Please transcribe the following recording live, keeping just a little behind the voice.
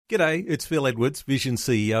G'day, it's Phil Edwards, Vision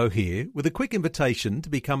CEO here, with a quick invitation to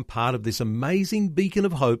become part of this amazing beacon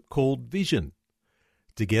of hope called Vision.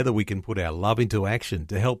 Together we can put our love into action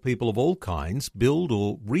to help people of all kinds build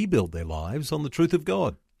or rebuild their lives on the truth of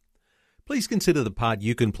God. Please consider the part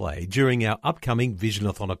you can play during our upcoming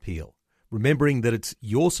Visionathon appeal, remembering that it's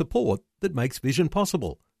your support that makes Vision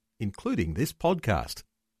possible, including this podcast.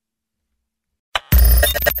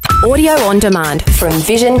 Audio on demand from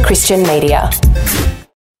Vision Christian Media.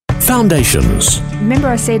 Foundations. Remember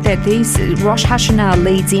I said that Rosh Hashanah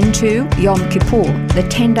leads into Yom Kippur. The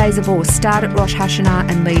 10 days of awe start at Rosh Hashanah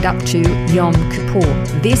and lead up to Yom Kippur.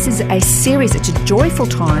 This is a series, it's a joyful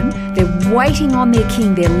time. They're waiting on their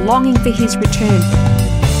king, they're longing for his return.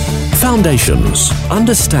 Foundations.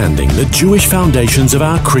 Understanding the Jewish foundations of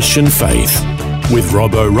our Christian faith. With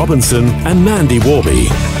Robbo Robinson and Mandy Warby.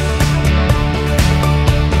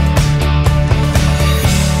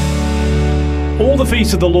 All the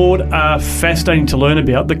feasts of the Lord are fascinating to learn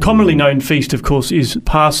about. The commonly known feast, of course, is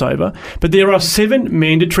Passover. But there are 7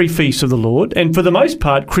 mandatory feasts of the Lord, and for the most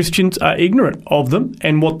part, Christians are ignorant of them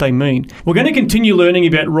and what they mean. We're going to continue learning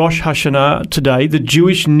about Rosh Hashanah today, the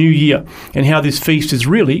Jewish New Year, and how this feast is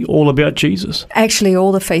really all about Jesus. Actually,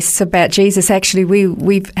 all the feasts are about Jesus. Actually,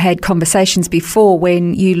 we've had conversations before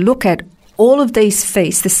when you look at all of these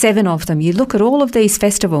feasts, the 7 of them, you look at all of these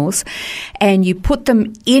festivals and you put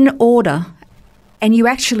them in order, and you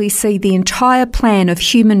actually see the entire plan of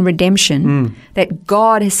human redemption that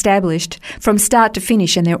God established from start to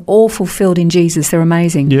finish, and they're all fulfilled in Jesus. They're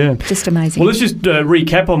amazing. Yeah. Just amazing. Well, let's just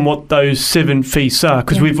recap on what those 7 feasts are,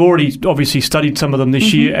 because we've already obviously studied some of them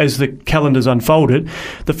this year as the calendar's unfolded.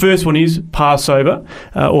 The first one is Passover,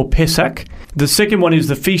 or Pesach. The second one is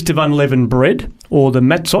the Feast of Unleavened Bread, or the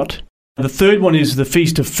Matzot. The third one is the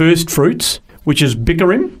Feast of First Fruits, which is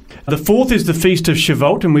Bikurim. The fourth is the Feast of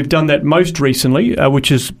Shavuot, and we've done that most recently,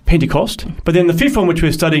 which is Pentecost. But then the fifth one, which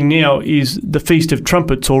we're studying now, is the Feast of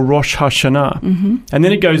Trumpets, or Rosh Hashanah. And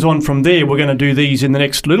then it goes on from there. We're going to do these in the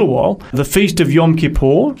next little while. The Feast of Yom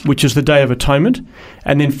Kippur, which is the Day of Atonement.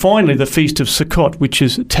 And then finally the Feast of Sukkot, which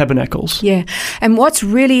is Tabernacles. Yeah. And what's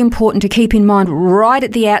really important to keep in mind right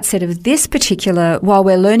at the outset of this particular, while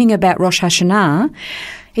we're learning about Rosh Hashanah,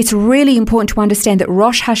 it's really important to understand that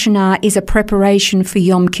Rosh Hashanah is a preparation for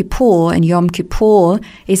Yom Kippur, and Yom Kippur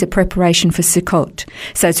is a preparation for Sukkot.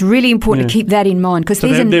 So it's really important to keep that in mind, because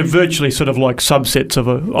they're virtually sort of like subsets of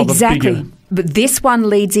a bigger. But this one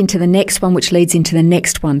leads into the next one, which leads into the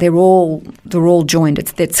next one. They're all joined.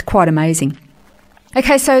 It's quite amazing.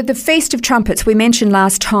 Okay, so the Feast of Trumpets, we mentioned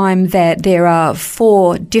last time that there are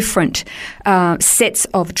 4 different sets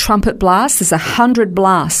of trumpet blasts. There's 100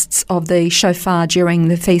 blasts of the shofar during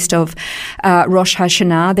the Feast of Rosh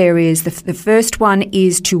Hashanah. There is the first one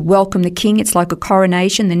is to welcome the king. It's like a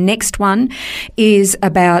coronation. The next one is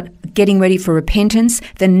about getting ready for repentance.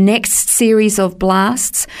 The next series of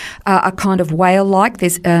blasts are kind of wail-like.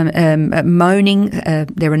 There's moaning.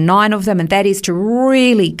 There are 9 of them, and that is to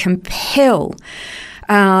really compel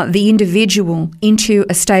the individual into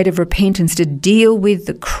a state of repentance, to deal with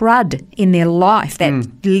the crud in their life that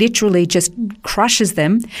literally just crushes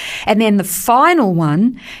them. And then the final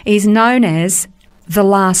one is known as the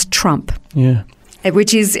last trump. Yeah.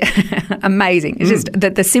 Which is amazing. It's just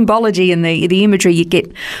the symbology and the imagery you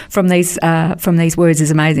get from these words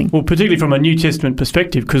is amazing. Well, particularly from a New Testament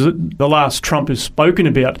perspective, because the last trump is spoken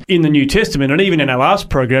about in the New Testament, and even in our last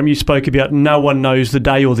program, you spoke about no one knows the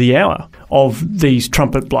day or the hour of these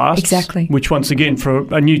trumpet blasts. Exactly. Which, once again, for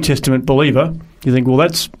a New Testament believer, you think, well,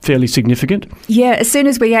 that's fairly significant. Yeah, as soon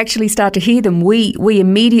as we actually start to hear them, we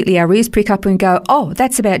immediately, our ears prick up and go, oh,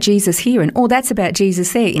 that's about Jesus here, and oh, that's about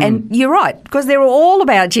Jesus there. And you're right, because they're all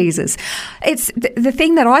about Jesus. It's the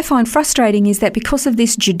thing that I find frustrating is that because of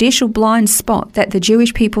this judicial blind spot that the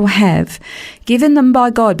Jewish people have given them by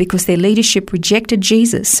God because their leadership rejected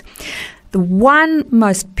Jesus, the one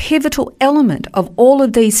most pivotal element of all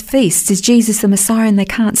of these feasts is Jesus the Messiah, and they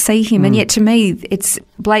can't see him. And yet to me, it's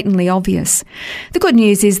blatantly obvious. The good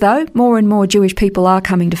news is, though, more and more Jewish people are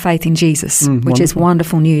coming to faith in Jesus, which is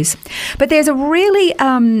wonderful news. But there's a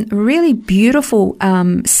really beautiful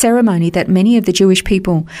ceremony that many of the Jewish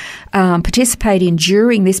people participate in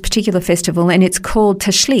during this particular festival, and it's called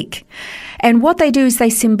Tashlik. And what they do is they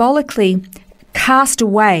symbolically cast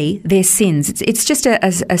away their sins. It's just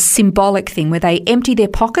a symbolic thing where they empty their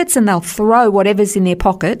pockets and they'll throw whatever's in their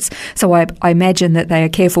pockets. So I imagine that they are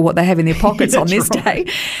careful what they have in their pockets on this day.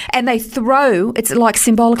 And they it's like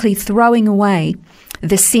symbolically throwing away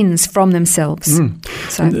the sins from themselves.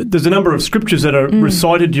 So there's a number of scriptures that are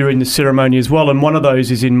recited during the ceremony as well, and one of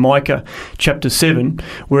those is in Micah chapter 7,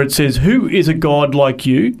 where it says, "Who is a God like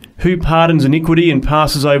you, who pardons iniquity and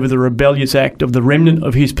passes over the rebellious act of the remnant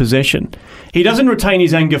of his possession. He doesn't retain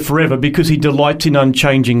his anger forever because he delights in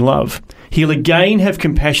unchanging love. He'll again have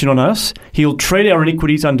compassion on us. He'll tread our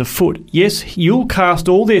iniquities underfoot. Yes, you'll cast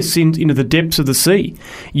all their sins into the depths of the sea.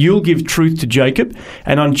 You'll give truth to Jacob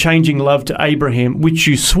and unchanging love to Abraham, which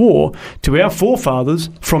you swore to our forefathers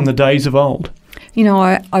from the days of old. You know,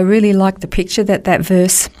 I really like the picture that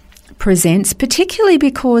verse presents, particularly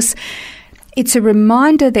because it's a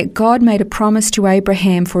reminder that God made a promise to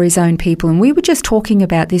Abraham for his own people. And we were just talking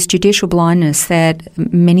about this judicial blindness that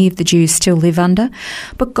many of the Jews still live under.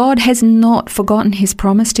 But God has not forgotten his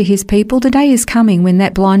promise to his people. The day is coming when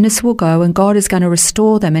that blindness will go and God is going to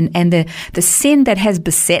restore them. And the sin that has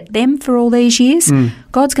beset them for all these years,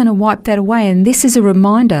 God's going to wipe that away. And this is a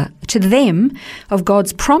reminder to them of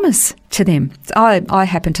God's promise to them. I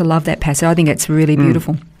happen to love that passage. I think it's really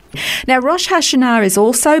beautiful. Now, Rosh Hashanah is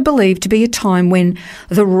also believed to be a time when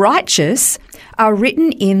the righteous are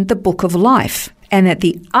written in the book of life and that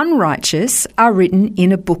the unrighteous are written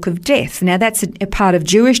in a book of death. Now, that's a part of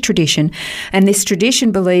Jewish tradition, and this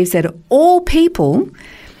tradition believes that all people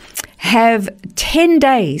have 10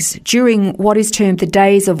 days during what is termed the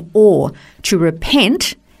days of awe to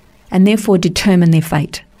repent and therefore determine their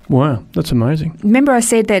fate. Wow, that's amazing. Remember I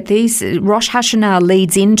said that these Rosh Hashanah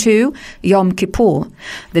leads into Yom Kippur.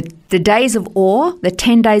 The days of awe, the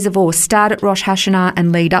 10 days of awe, start at Rosh Hashanah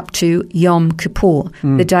and lead up to Yom Kippur,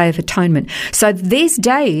 the Day of Atonement. So these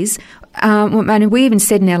days, and we even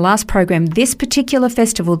said in our last program, this particular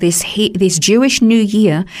festival, this Jewish New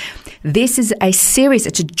Year, this is a series.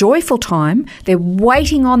 It's a joyful time. They're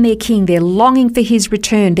waiting on their king. They're longing for his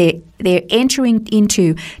return. They're entering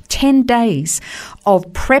into 10 days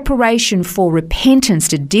of preparation for repentance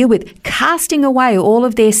to deal with casting away all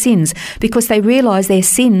of their sins because they realise their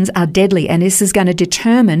sins are deadly and this is going to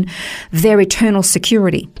determine their eternal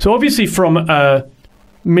security. So obviously from a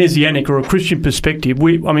Messianic or a Christian perspective,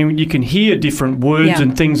 you can hear different words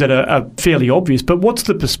and things that are fairly obvious, but what's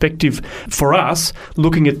the perspective for us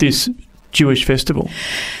looking at this Jewish festival?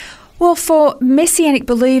 Well, for Messianic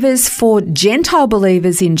believers, for Gentile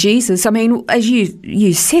believers in Jesus, as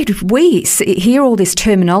you said, we hear all this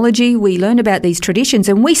terminology, we learn about these traditions,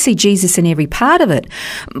 and we see Jesus in every part of it.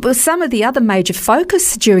 But some of the other major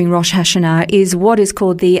focus during Rosh Hashanah is what is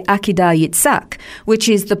called the Akedah Yitzhak, which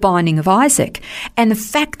is the binding of Isaac. And the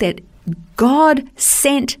fact that God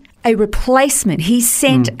sent a replacement. He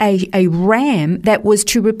sent a ram that was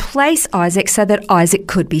to replace Isaac so that Isaac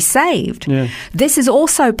could be saved. Yeah. This is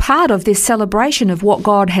also part of this celebration of what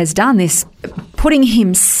God has done, this putting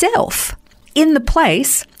himself in the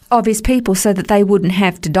place of his people so that they wouldn't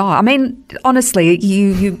have to die. Honestly,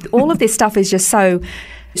 you all of this stuff is just so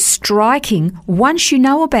striking once you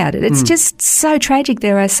know about it. It's just so tragic.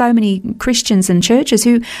 There are so many Christians and churches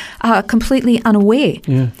who are completely unaware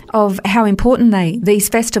of how important these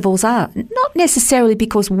festivals are. Not necessarily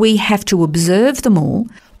because we have to observe them all,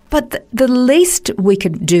 but the least we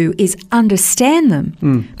could do is understand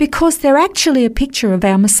them because they're actually a picture of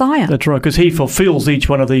our Messiah. That's right, because he fulfills each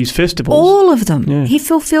one of these festivals. All of them. Yeah. He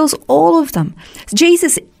fulfills all of them.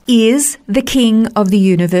 Jesus is the King of the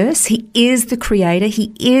universe. He is the Creator.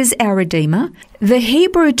 He is our Redeemer. The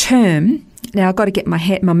Hebrew term, now I've got to get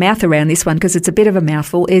my mouth around this one because it's a bit of a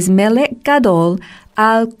mouthful, is Melech Gadol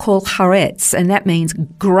al Kol Haaretz, and that means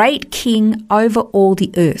great King over all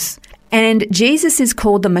the earth. And Jesus is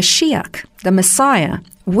called the Mashiach, the Messiah,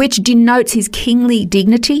 which denotes his kingly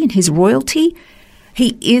dignity and his royalty.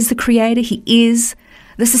 He is the Creator. He is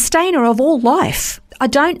the sustainer of all life. I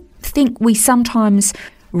don't think we sometimes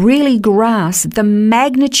really grasp the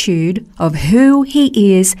magnitude of who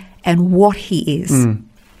he is and what he is.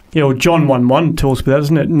 Yeah, well, John 1:1 talks about that,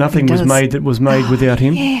 doesn't it? Nothing was made that was made without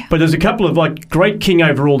him. Yeah. But there's a couple of, great king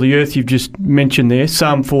over all the earth you've just mentioned there.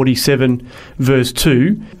 Psalm 47, verse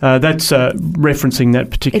 2. That's referencing that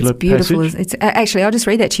particular passage. It's beautiful. Actually, I'll just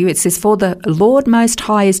read that to you. It says, "For the Lord Most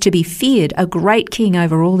High is to be feared, a great king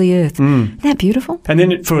over all the earth." Isn't that beautiful? And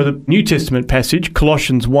then for the New Testament passage,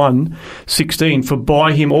 Colossians 1:16, "For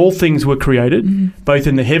by him all things were created, both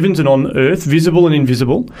in the heavens and on earth, visible and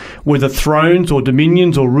invisible, whether thrones or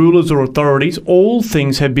dominions or rulers or authorities, all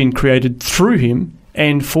things have been created through him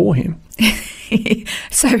and for him."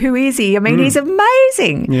 So who is he? He's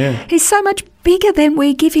amazing. Yeah. He's so much bigger than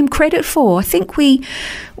we give him credit for. I think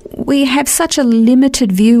we have such a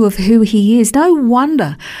limited view of who he is. No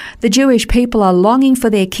wonder the Jewish people are longing for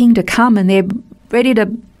their king to come and they're ready to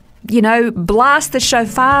blast the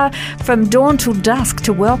shofar from dawn till dusk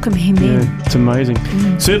to welcome him in. Yeah, it's amazing.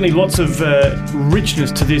 Certainly lots of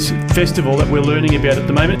richness to this festival that we're learning about at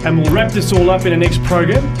the moment. And we'll wrap this all up in our next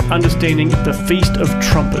program, understanding the Feast of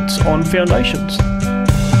Trumpets on Foundations.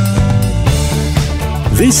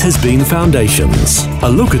 This has been Foundations, a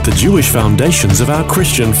look at the Jewish foundations of our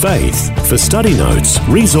Christian faith. For study notes,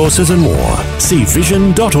 resources and more, see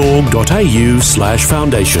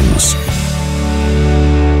vision.org.au/foundations.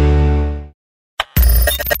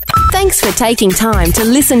 Thanks for taking time to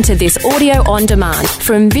listen to this audio on demand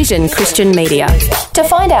from Vision Christian Media. To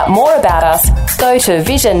find out more about us, go to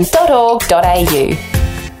vision.org.au.